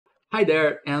Hi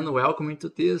there and welcome to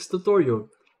this tutorial.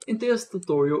 In this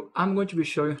tutorial, I'm going to be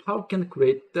showing how you can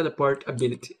create teleport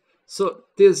ability. So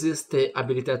this is the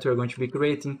ability that we're going to be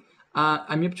creating.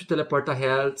 I'm able to teleport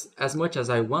ahead as much as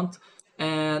I want,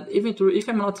 and even though if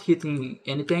I'm not hitting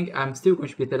anything, I'm still going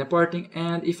to be teleporting,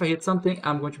 and if I hit something,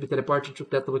 I'm going to be teleporting to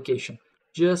that location,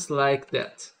 just like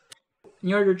that.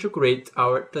 In order to create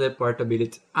our teleport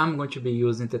ability, I'm going to be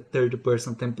using the third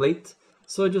person template.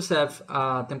 So I just have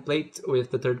a template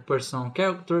with the third person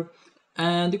character,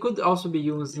 and you could also be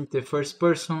using the first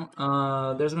person.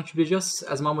 There's going to be just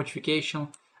a small modification.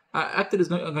 Actually,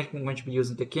 I'm going to be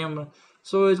using the camera,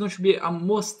 so it's going to be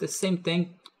almost the same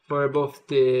thing for both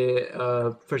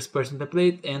the first person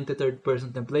template and the third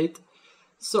person template.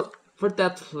 So for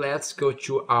that, let's go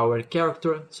to our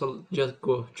character. So just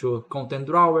go to content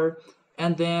drawer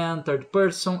and then third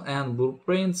person and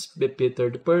blueprints, BP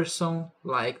third person,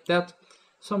 like that.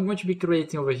 So I'm going to be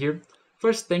creating over here.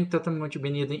 First thing that I'm going to be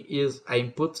needing is an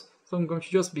input. So I'm going to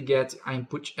just be getting an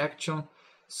input action.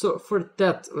 So for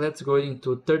that, let's go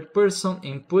into third person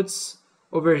inputs.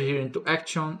 Over here into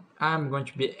action, I'm going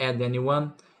to be add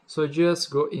anyone. So just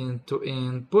go into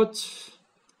input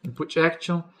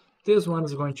action. This one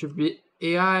is going to be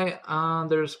AI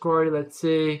underscore, let's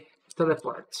say,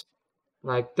 teleport.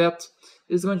 Like that.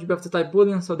 It's going to be of the type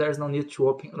Boolean, so there's no need to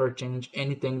open or change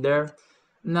anything there.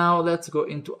 Now let's go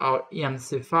into our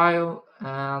EMC file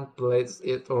and place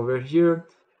it over here.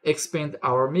 Expand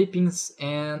our mappings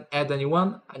and add a new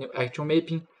one, a new actual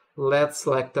mapping. Let's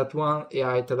select that one,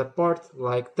 AI teleport,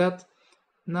 like that.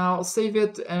 Now save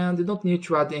it, and you don't need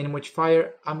to add any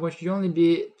modifier. I'm going to only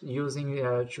be using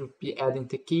to be adding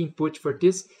the key input for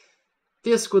this.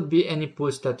 This could be any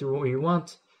input that you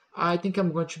want. I think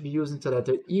I'm going to be using the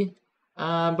letter E,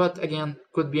 but again,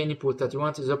 could be any input that you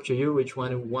want. It's up to you which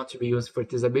one you want to be using for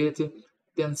this ability.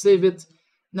 Then save it.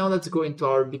 Now let's go into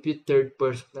our BP third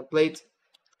person template.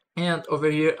 And over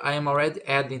here, I am already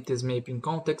adding this mapping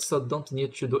context, so don't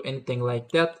need to do anything like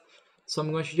that. So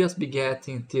I'm going to just be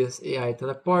getting this AI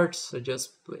teleport. So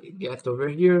just get over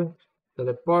here,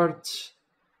 teleport,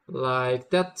 like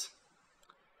that.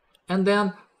 And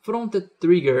then from the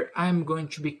trigger, I'm going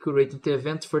to be creating the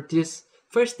event for this.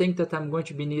 First thing that I'm going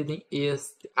to be needing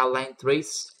is a line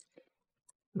trace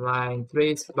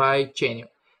by channel.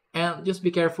 And just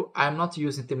be careful, I'm not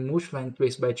using the multi-line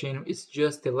trace by channel, it's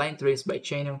just the line trace by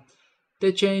channel.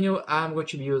 The channel, I'm going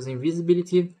to be using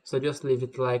visibility, so just leave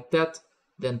it like that,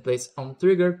 then place on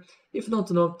trigger. If you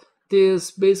don't know,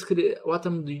 this basically, what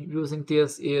I'm using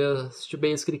this is to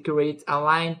basically create a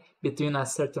line between a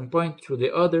certain point to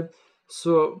the other.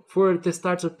 So for the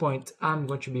starter point, I'm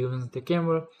going to be using the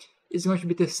camera. It's going to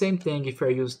be the same thing if I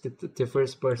use the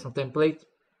first person template.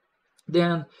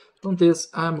 Then from this,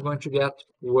 I'm going to get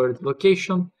word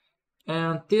location,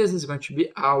 and this is going to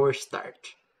be our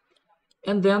start.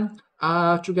 And then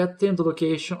to get the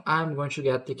location, I'm going to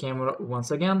get the camera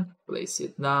once again, place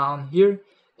it down here,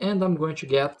 and I'm going to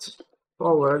get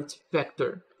forward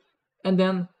vector. And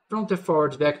then from the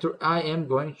forward vector, I am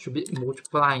going to be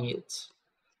multiplying it.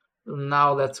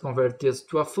 Now let's convert this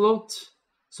to a float.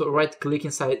 So right click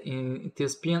inside in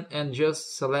this pin and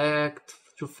just select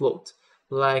to float,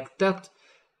 like that.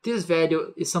 This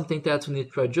value is something that we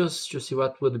need to adjust to see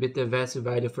what would be the best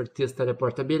value for this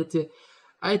teleportability.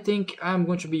 I think I'm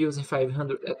going to be using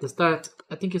 500 at the start.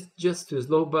 I think it's just too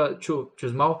slow, but too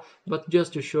small, but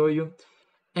just to show you.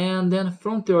 And then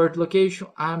from the third location,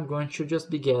 I'm going to just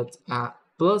be get a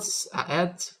plus, a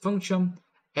add function,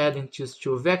 adding just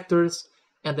two vectors,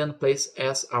 and then place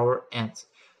as our end.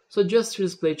 So just to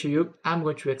display to you, I'm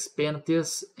going to expand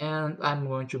this, and I'm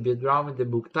going to be drawing the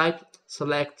book type,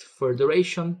 select for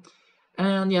duration,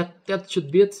 and yeah, that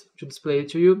should be it to display it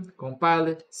to you, compile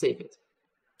it, save it.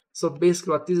 So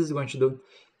basically what this is going to do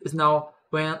is now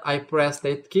when I press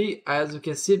that key, as you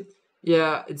can see,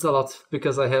 yeah, it's a lot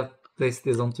because I have placed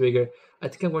this on trigger. I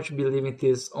think I'm going to be leaving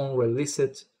this on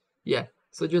released. Yeah,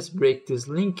 so just break this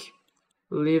link,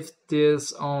 leave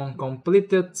this on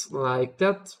completed like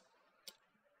that,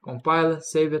 compile,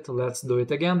 save it, let's do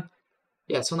it again.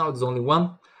 Yeah, so now it's only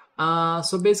one.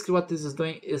 So basically what this is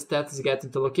doing is that it's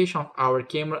getting the location of our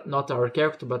camera, not our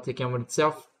character, but the camera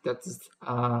itself. That is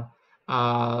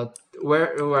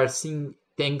where you are seeing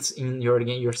things in your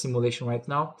game, your simulation right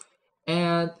now.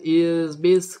 And is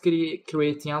basically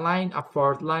creating a line, a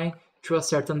forward line, to a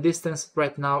certain distance.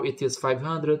 Right now it is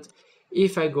 500.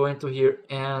 If I go into here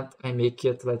and I make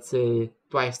it, let's say,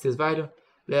 twice this value,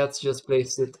 let's just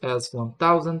place it as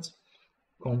 1000,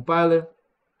 compiler.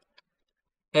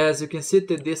 As you can see,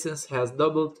 the distance has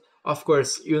doubled. Of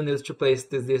course, you need to place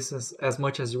this distance as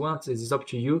much as you want. It is up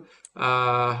to you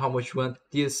how much you want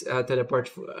this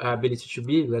teleport ability to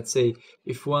be. Let's say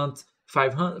if you want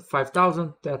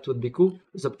 5,000, that would be cool.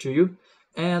 It's up to you.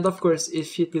 And of course,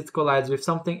 if it collides with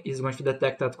something, it's going to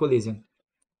detect that collision.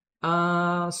 So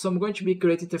I'm going to be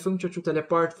creating the function to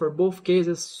teleport for both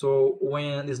cases, so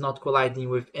when it's not colliding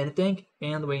with anything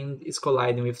and when it's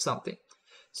colliding with something.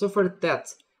 So for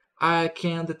that, I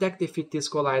can detect if it is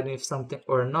colliding with something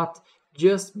or not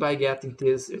just by getting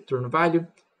this return value.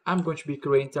 I'm going to be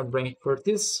creating a branch for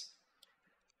this,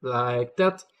 like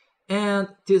that. And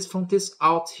this from this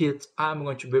out hit, I'm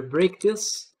going to be break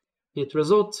this hit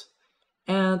result.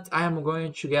 And I am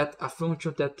going to get a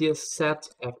function that is set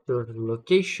after the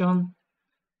location,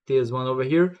 this one over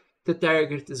here. The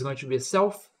target is going to be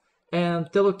self, and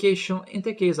the location in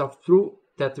the case of true,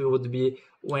 that would be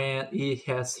when it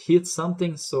has hit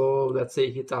something, so let's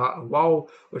say hit a wall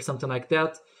or something like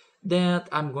that. Then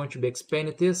I'm going to be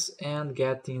expanding this and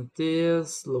getting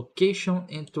this location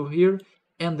into here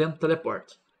and then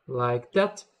teleport like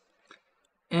that.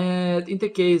 And in the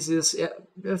cases,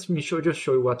 let me just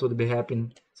show you what would be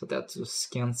happening so that you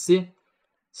can see.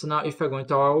 So now if I go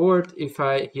into our world, if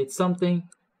I hit something,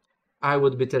 I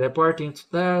would be teleporting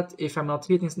to that. If I'm not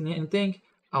hitting anything,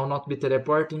 I'll not be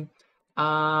teleporting.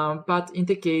 But in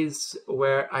the case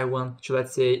where I want to,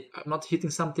 let's say, I'm not hitting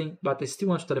something, but I still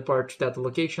want to teleport to that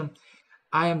location,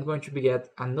 I am going to get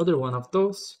another one of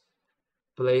those.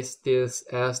 Place this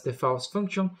as the false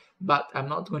function, but I'm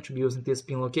not going to be using this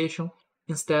pin location.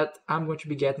 Instead, I'm going to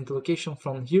be getting the location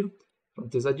from here, from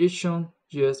this addition,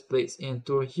 just place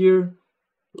into here.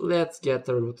 Let's get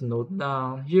the root node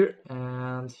down here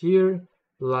and here,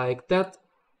 like that.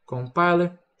 Compile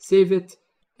it, save it,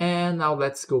 and now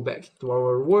let's go back to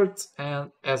our words.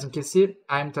 And as you can see,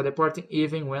 I'm teleporting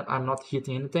even when I'm not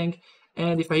hitting anything.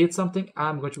 And if I hit something,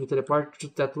 I'm going to be teleported to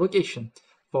that location,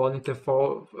 following the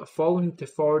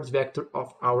forward vector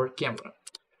of our camera.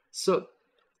 So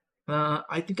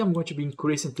I think I'm going to be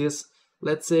increasing this,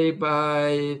 let's say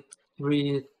by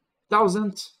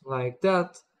 3000, like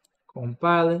that.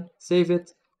 Compile it, save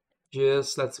it,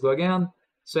 just let's go again.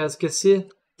 So as you can see,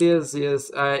 this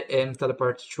is I am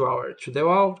teleported to the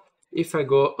wall. If I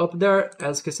go up there,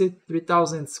 as you can see,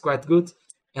 3000 is quite good.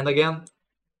 And again,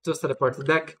 just teleport to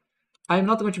back. I'm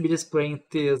not going to be displaying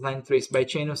this line trace by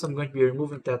channel, so I'm going to be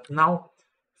removing that now.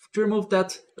 To remove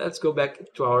that, let's go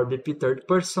back to our BP third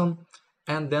person,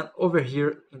 and then over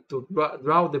here into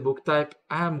draw the book type,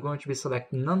 I'm going to be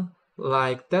selecting none,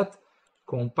 like that.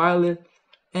 Compile it,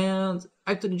 and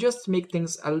actually just to make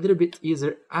things a little bit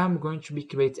easier, I'm going to be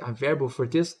creating a variable for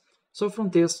this. So from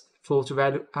this float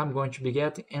value, I'm going to be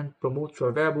getting and promote to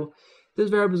a variable. This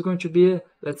variable is going to be,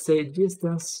 let's say,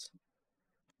 distance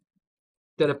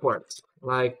teleport,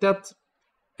 like that.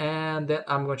 And then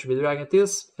I'm going to be dragging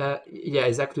this. Yeah,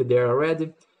 exactly there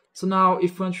already. So now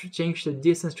if you want to change the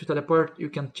distance to teleport, you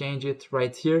can change it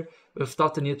right here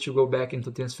without the need to go back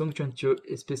into this function to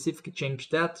specifically change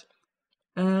that.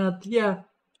 And yeah,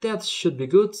 that should be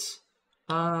good.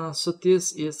 So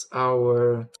this is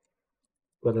our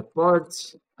teleport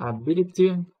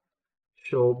ability.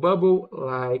 Show bubble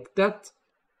like that.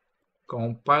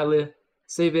 Compile it,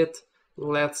 save it.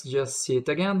 Let's just see it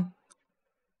again.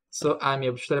 So I'm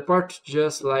able to teleport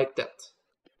just like that.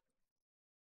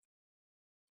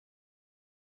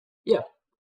 Yeah.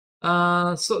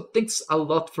 So thanks a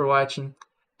lot for watching.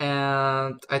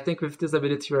 And I think with this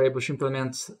ability you're able to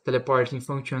implement teleporting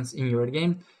functions in your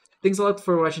game. Thanks a lot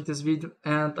for watching this video,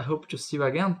 and I hope to see you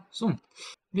again soon.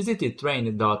 Visit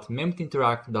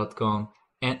train.memtinteract.com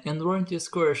and enroll in this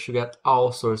course to get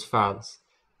all source files.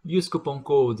 Use coupon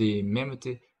code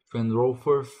MEMT to enroll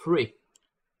for free.